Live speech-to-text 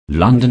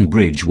London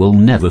Bridge will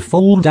never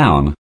fall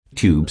down.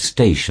 Tube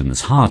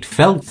station's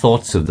heartfelt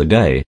thoughts of the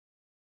day.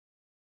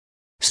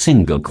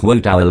 Single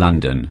quote: our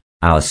London,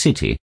 our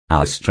city,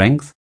 our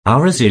strength,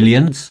 our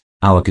resilience,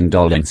 our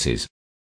condolences.